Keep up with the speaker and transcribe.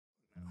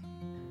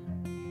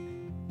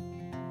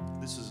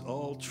this is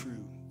all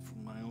true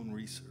from my own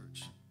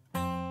research.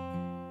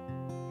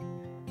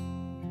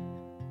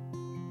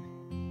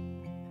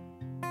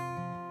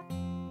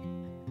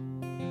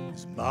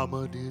 His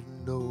mama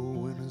didn't know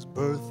when his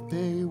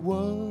birthday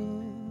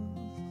was.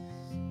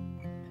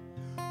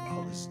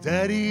 All his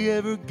daddy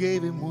ever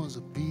gave him was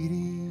a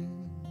beating.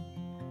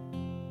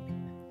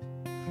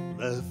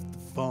 Left the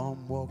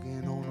farm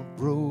walking on a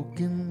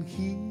broken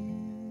heel.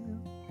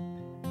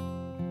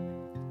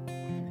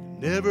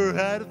 Never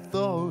had a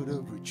thought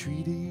of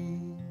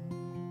retreating.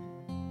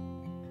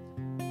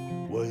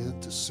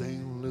 Went to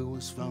St.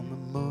 Louis, found the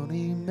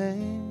money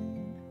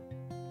man.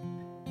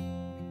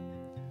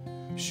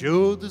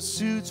 Showed the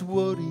suits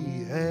what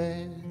he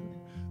had.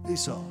 They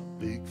saw a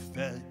big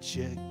fat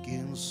check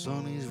in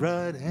Sonny's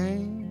right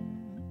hand.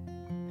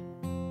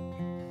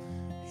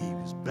 He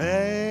was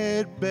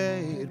bad,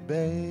 bad,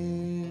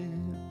 bad.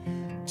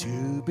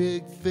 Two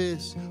big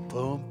fists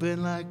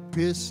pumping like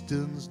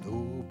pistons.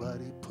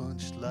 Nobody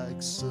punched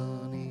like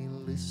Sonny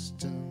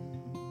Liston.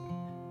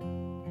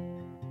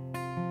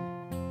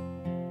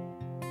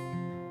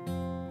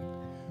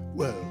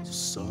 Well,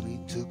 Sonny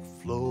took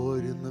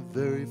Floyd in the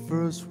very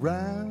first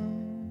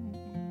round.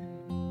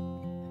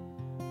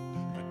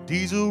 A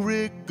diesel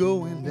rig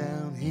going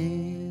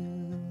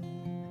downhill.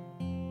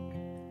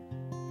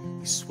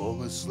 He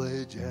swung a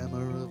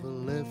sledgehammer of a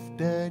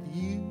left at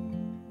you.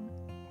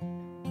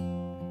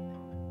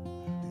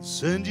 He'll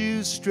send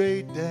you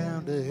straight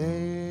down to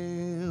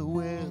hell,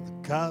 where the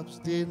cops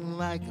didn't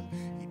like him,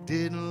 he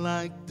didn't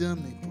like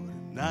them. They put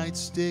a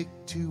nightstick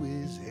to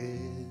his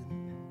head.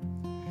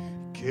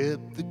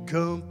 Kept the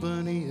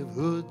company of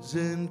hoods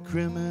and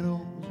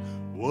criminals.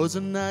 Was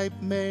a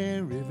nightmare,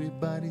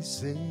 everybody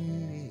said.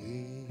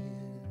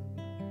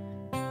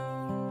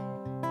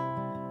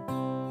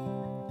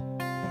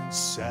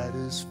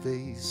 Saddest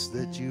face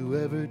that you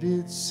ever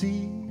did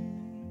see.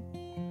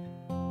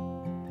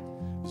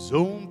 His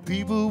own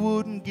people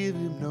wouldn't give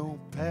him no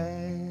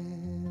pass.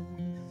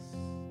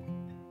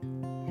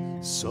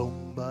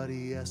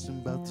 Somebody asked him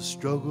about the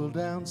struggle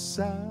down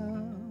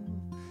south.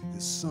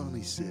 His son,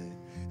 he said,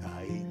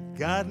 I ain't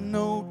got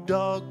no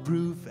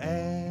dog-proof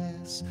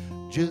ass,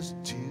 just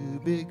two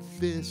big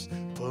fists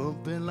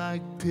pumping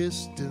like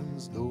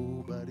pistons.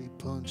 Nobody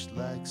punched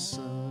like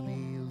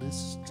Sonny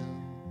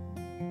Liston.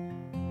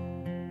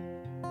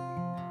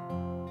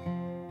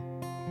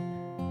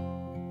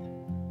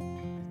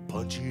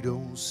 Punch you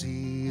don't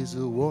see is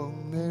the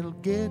one that'll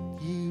get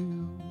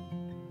you.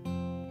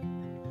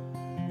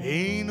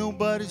 Ain't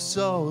nobody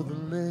saw the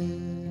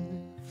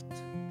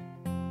left.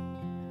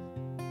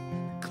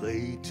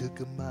 Clay took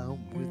him out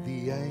with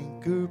the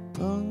anchor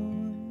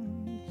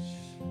punch.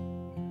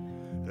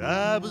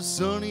 But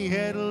Sonny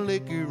had a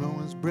liquor on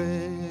his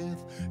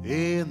breath,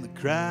 and the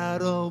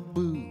crowd all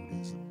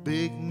booed as the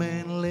big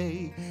man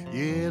lay,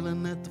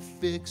 yelling that the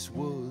fix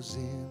was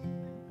in.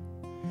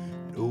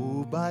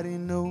 Nobody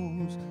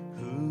knows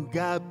who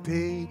got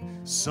paid.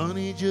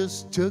 Sonny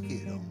just took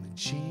it on the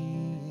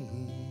chin.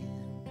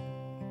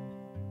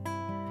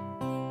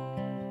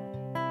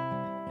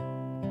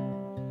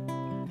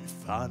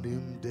 Found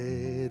him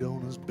dead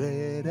on his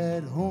bed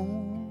at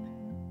home,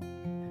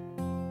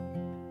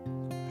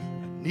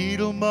 a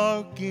needle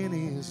mark in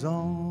his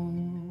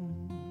arm.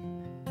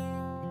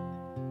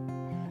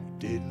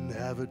 Didn't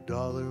have a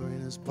dollar in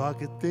his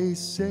pocket, they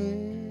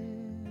said.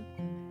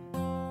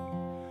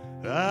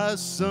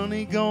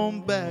 Sonny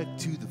gone back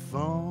to the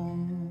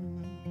farm.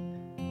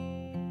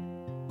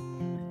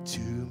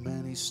 Too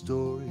many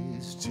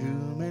stories,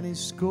 too many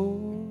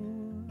scores.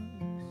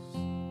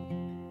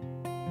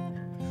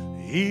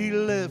 He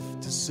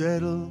left to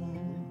settle,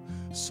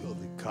 so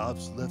the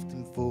cops left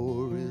him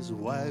for his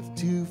wife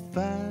to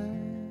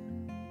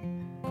find.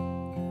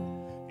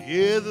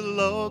 Yeah, the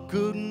law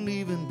couldn't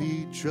even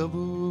be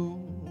troubled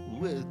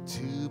with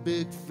two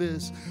big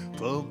fists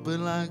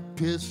pumping like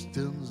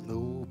pistons.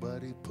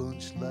 Nobody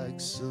punched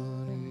like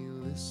Sonny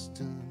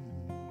Liston.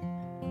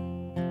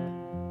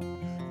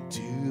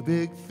 Two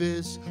big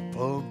fists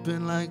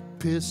pumping like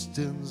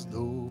pistons.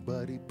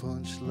 Nobody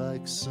punched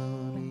like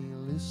Sonny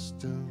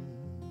Liston.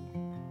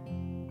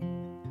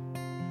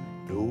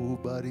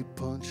 Nobody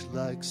punched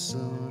like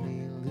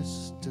Sonny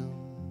Liston.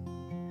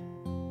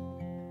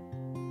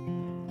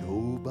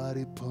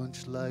 Nobody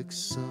punched like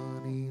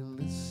Sonny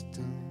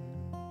Liston.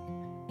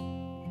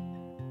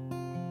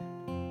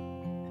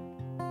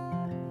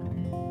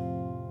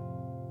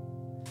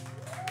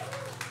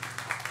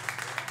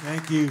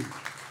 Thank you.